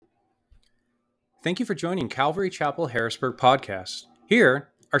Thank you for joining Calvary Chapel Harrisburg podcast. Here,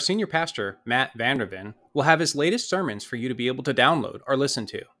 our senior pastor, Matt Vanderven, will have his latest sermons for you to be able to download or listen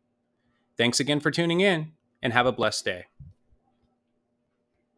to. Thanks again for tuning in, and have a blessed day.